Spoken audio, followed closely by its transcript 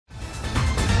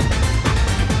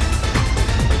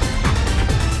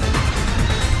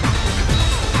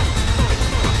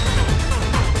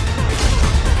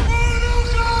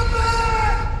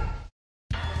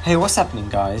Hey, what's happening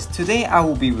guys? Today I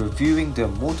will be reviewing the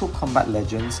Mortal Kombat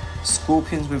Legends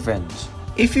Scorpion's Revenge.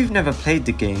 If you've never played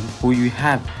the game, or you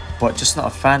have but just not a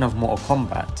fan of Mortal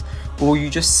Kombat, or you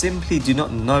just simply do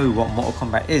not know what Mortal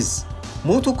Kombat is.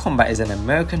 Mortal Kombat is an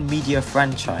American media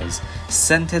franchise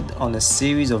centered on a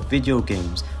series of video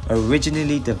games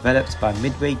originally developed by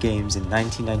Midway Games in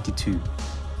 1992.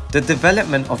 The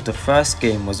development of the first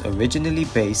game was originally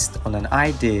based on an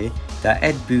idea that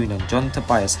Ed Boon and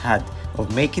Tobias had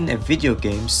of making a video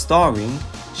game starring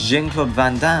Jean-Claude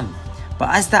Van Damme, but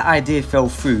as that idea fell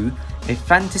through, a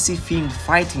fantasy-themed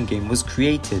fighting game was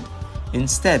created,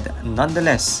 instead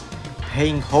nonetheless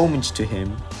paying homage to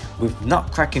him with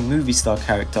nut-cracking movie star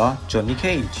character Johnny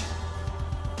Cage.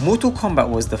 Mortal Kombat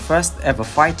was the first ever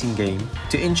fighting game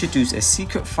to introduce a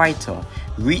secret fighter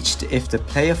reached if the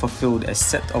player fulfilled a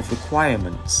set of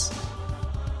requirements.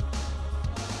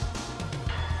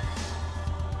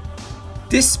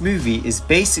 This movie is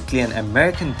basically an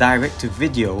American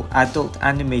direct-to-video adult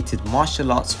animated martial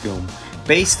arts film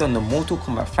based on the Mortal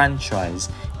Kombat franchise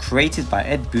created by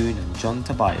Ed Boon and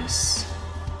Tobias.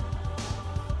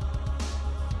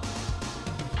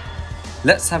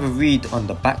 Let's have a read on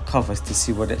the back covers to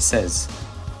see what it says.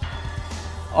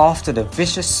 After the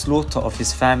vicious slaughter of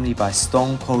his family by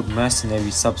Stone Cold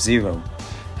mercenary Sub-Zero,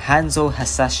 Hanzo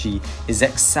Hasashi is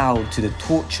exiled to the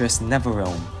torturous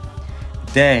Netherrealm.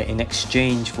 There, in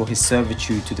exchange for his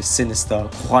servitude to the sinister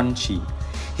Quan Chi,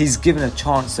 he's given a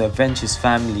chance to avenge his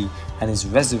family and is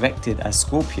resurrected as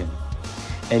Scorpion,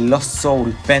 a lost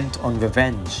soul bent on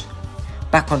revenge.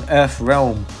 Back on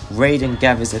Earthrealm, Raiden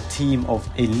gathers a team of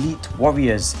elite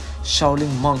warriors,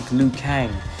 Shaolin monk Liu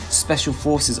Kang, Special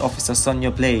Forces officer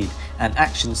Sonya and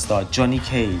action star Johnny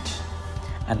Cage.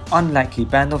 An unlikely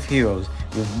band of heroes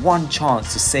with one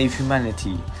chance to save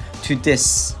humanity. To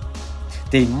this,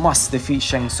 they must defeat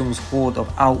Shang Tsung's horde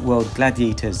of outworld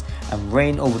gladiators and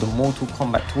reign over the Mortal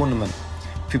Kombat tournament.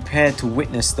 Prepare to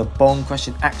witness the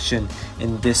bone-crushing action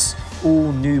in this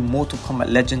all-new Mortal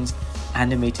Kombat Legends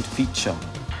animated feature.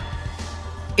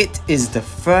 It is the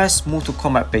first Mortal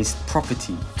Kombat based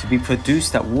property to be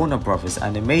produced at Warner Bros.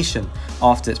 Animation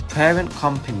after its parent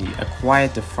company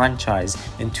acquired the franchise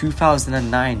in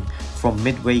 2009 from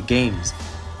Midway Games,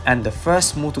 and the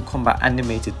first Mortal Kombat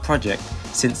animated project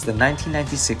since the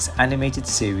 1996 animated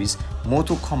series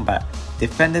Mortal Kombat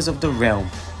Defenders of the Realm.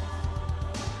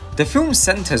 The film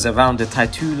centers around the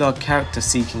titular character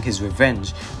seeking his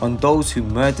revenge on those who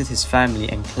murdered his family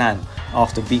and clan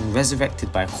after being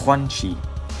resurrected by Quan Chi,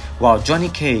 while Johnny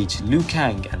Cage, Liu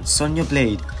Kang and Sonya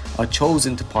Blade are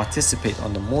chosen to participate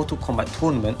on the Mortal Kombat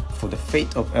tournament for the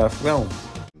fate of Earthrealm.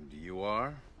 You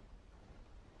are?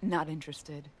 Not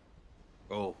interested.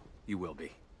 Oh, you will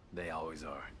be. They always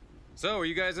are. So, are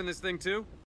you guys in this thing too?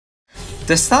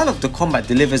 The style of the combat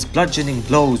delivers bludgeoning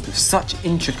blows with such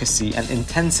intricacy and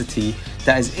intensity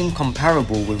that is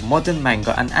incomparable with modern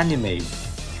manga and anime.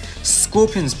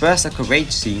 Scorpion's Berserker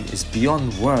Rage scene is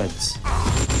beyond words.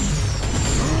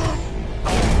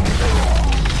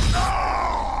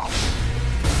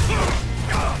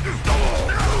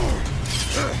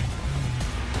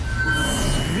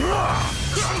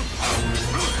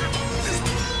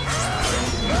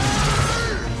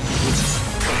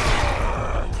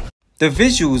 The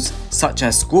visuals, such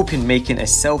as Scorpion making a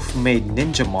self-made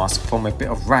ninja mask from a bit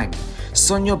of rag,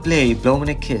 Sonya Blade blowing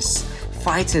a kiss,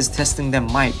 fighters testing their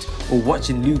might, or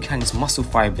watching Liu Kang's muscle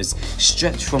fibers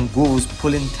stretch from Goro's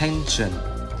pulling tension.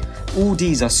 All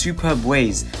these are superb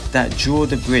ways that draw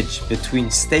the bridge between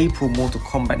staple Mortal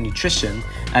Kombat nutrition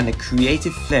and a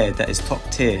creative flair that is top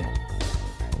tier.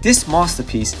 This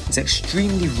masterpiece is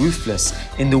extremely ruthless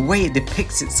in the way it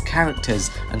depicts its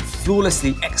characters and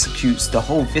flawlessly executes the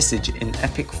whole visage in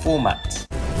epic format.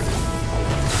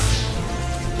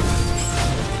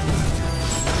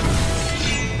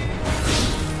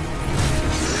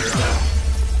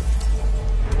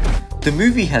 The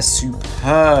movie has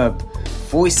superb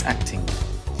voice acting.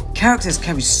 Characters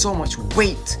carry so much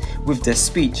weight with their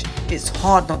speech, it's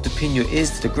hard not to pin your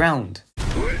ears to the ground.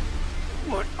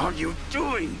 What are you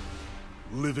doing?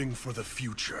 Living for the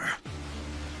future.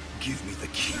 Give me the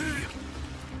key.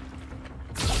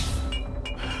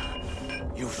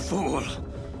 You fool!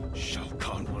 Shao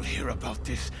Kahn will hear about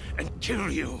this and kill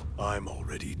you. I'm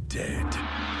already dead.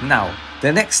 Now,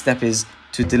 the next step is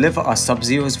to deliver us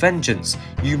Sub-Zero's vengeance.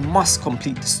 You must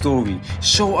complete the story.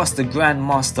 Show us the Grand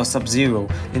Master Sub-Zero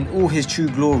in all his true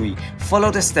glory. Follow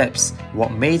the steps,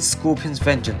 what made Scorpion's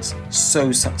vengeance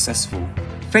so successful.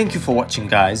 Thank you for watching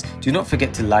guys, do not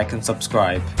forget to like and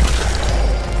subscribe.